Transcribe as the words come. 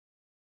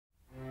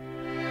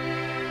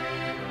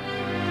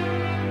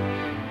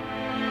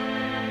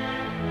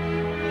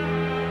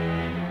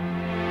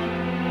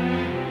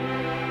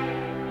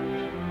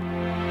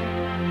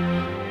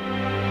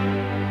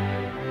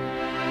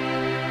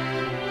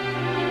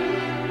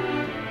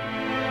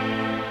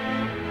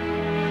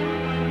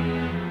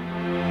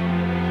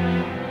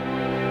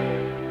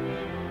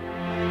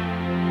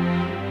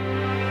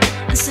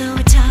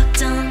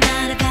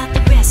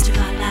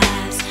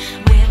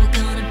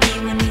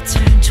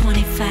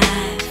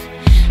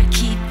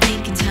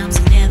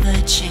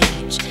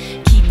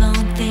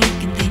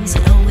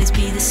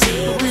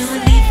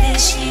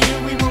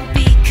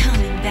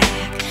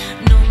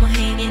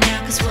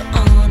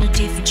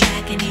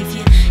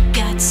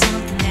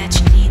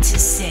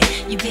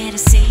You better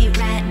say it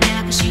right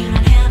now, cause you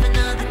don't have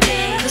another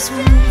day. Cause we're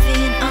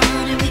moving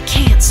on and we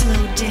can't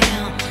slow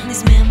down.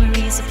 These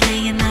memories are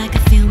playing like a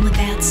film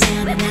without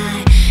sound. And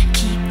I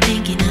keep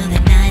thinking of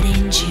that night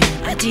in June.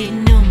 I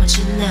didn't know much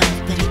of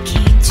love, but it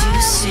came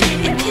too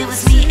soon. And it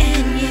was me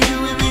and you,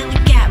 and then we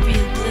got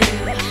real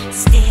blue.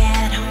 Stay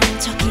at home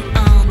talking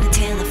on the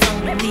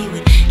telephone, and we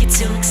would get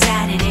so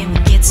excited and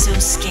we'd get so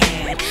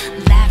scared,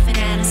 laughing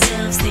at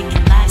ourselves,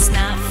 thinking life's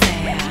not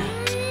fair.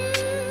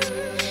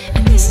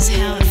 And this is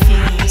how it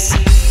feels.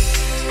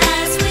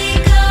 As we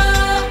go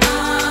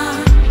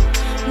on,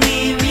 we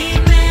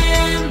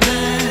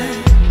remember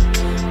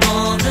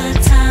all the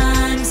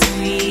times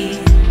we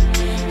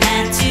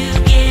had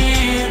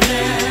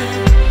together.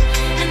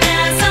 And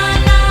as our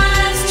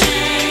lives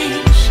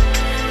change,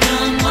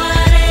 come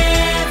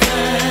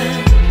whatever,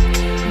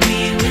 we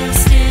will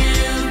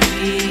still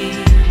be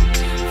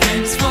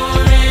friends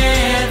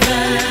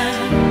forever.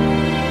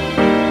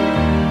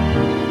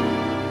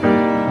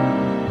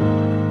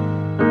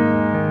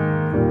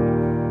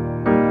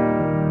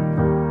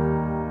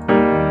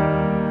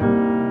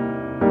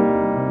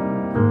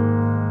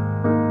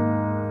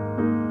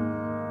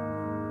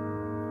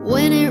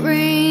 When it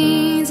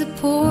rains, it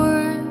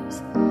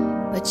pours,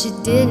 but you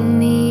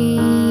didn't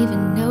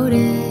even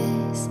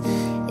notice.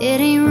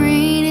 It ain't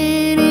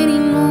raining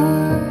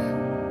anymore.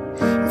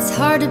 It's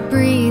hard to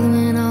breathe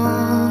when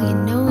all you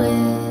know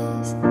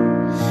is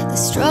the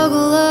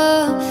struggle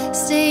of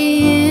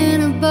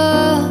staying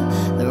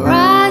above the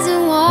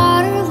rising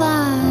water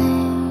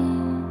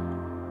line.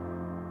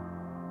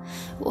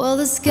 Well,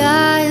 the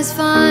sky is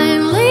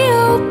finally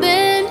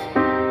open,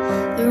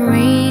 the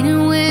rain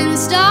and wind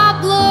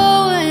stop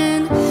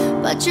blowing,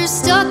 but you're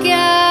stuck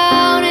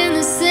out in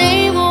the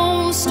same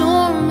old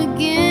storm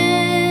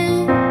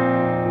again.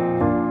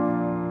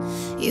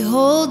 You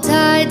hold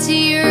tight to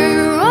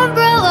your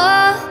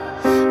umbrella.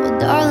 Well,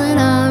 darling,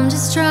 I'm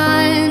just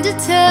trying to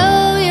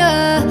tell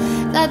ya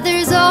that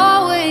there's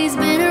always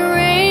been a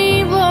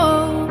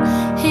rainbow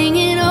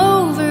hanging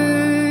over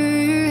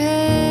your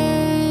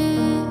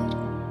head.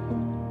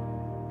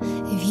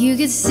 If you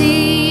could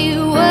see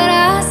what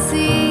I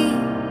see,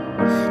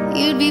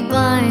 you'd be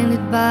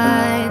blinded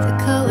by the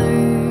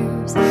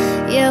colors,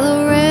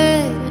 yellow,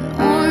 red,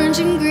 and orange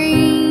and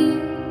green,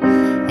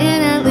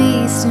 and at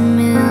least a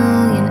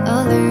million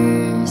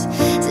others.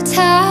 So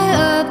tie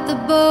up the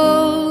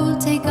bow,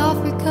 take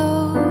off your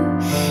coat,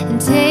 and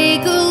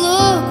take a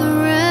look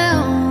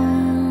around.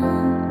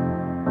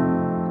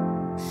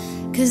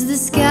 Cause the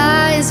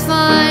sky is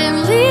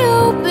finally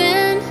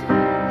open,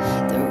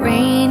 the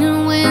rain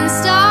and wind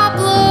stop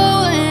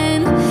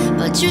blowing,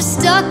 but you're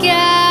stuck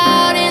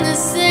out in the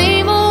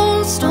same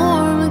old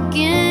storm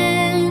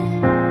again.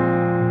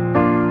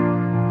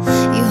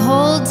 You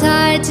hold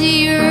tight to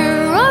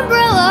your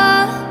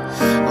umbrella.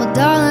 Well,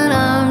 darling,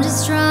 I'm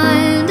just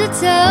trying to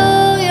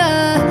tell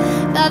ya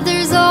that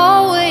there's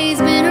always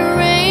been a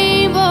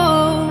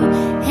rainbow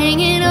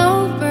hanging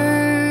over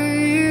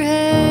your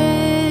head.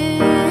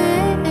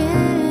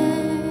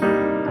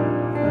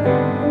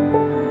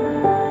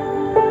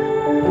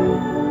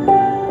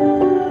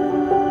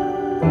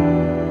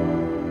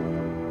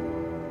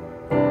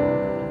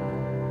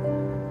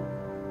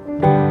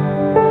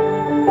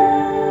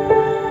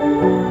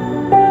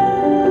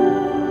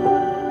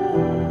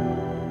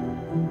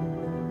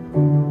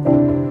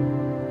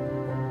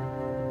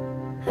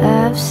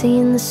 I've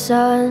seen the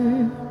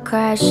sun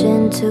crash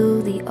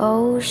into the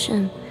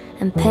ocean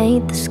and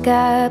paint the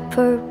sky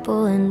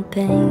purple and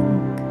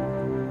pink.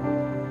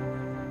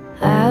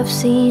 I've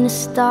seen a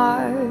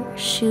star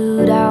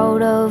shoot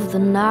out of the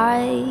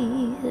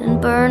night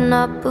and burn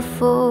up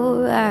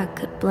before I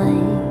could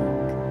blink.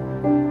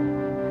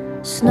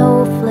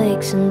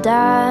 Snowflakes and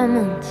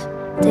diamonds,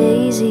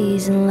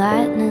 daisies and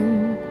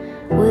lightning,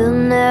 we'll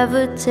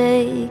never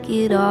take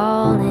it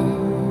all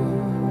in.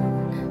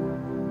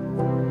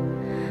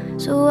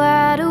 So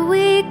why do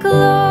we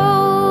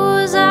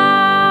close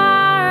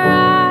our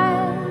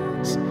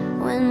eyes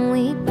when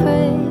we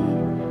pray,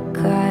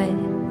 cry,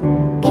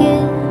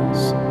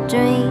 kiss,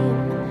 dream?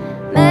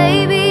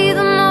 Maybe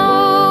the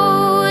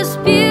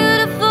most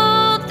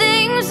beautiful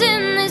things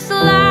in this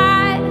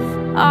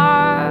life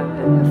are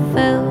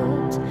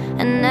felt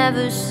and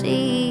never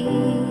seen.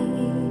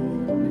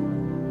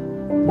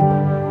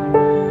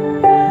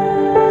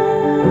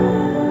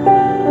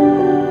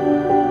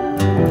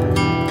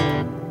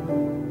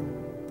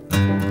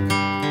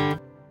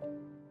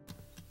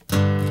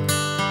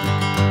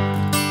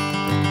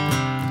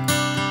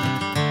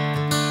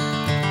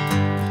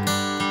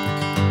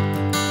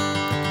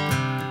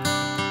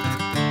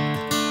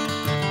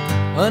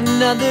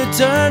 Another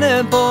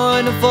turning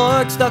point, a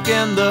fork stuck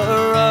in the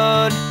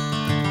road.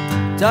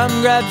 Time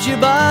grabs you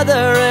by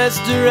the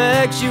wrist,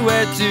 directs you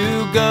where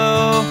to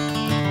go.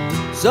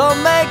 So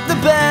make the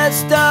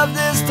best of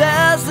this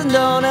test and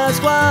don't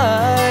ask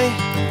why.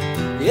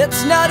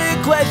 It's not a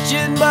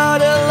question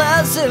but a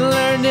lesson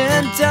learned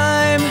in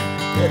time.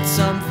 It's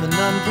something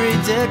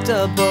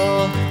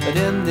unpredictable, but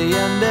in the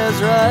end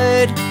is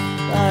right.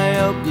 I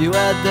hope you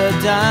had the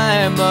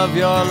time of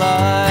your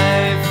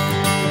life.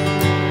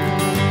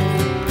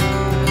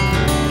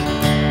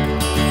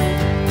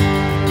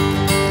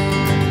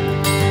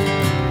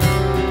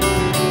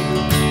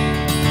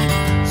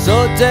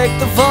 So take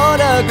the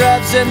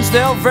photographs and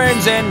still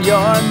frames in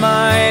your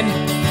mind,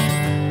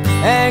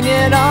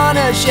 hanging on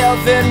a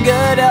shelf in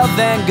good health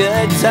and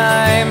good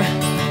time.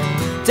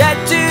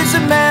 Tattoos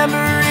and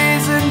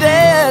memories and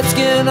dead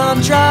skin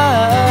on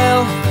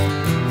trial.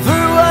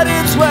 For what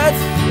it's worth,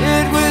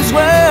 it was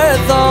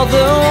worth all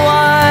the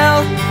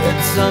while.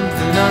 It's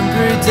something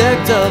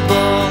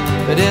unpredictable,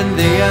 but in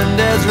the end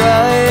is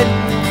right.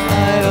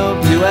 I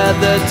hope you had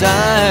the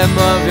time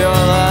of your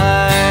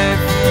life.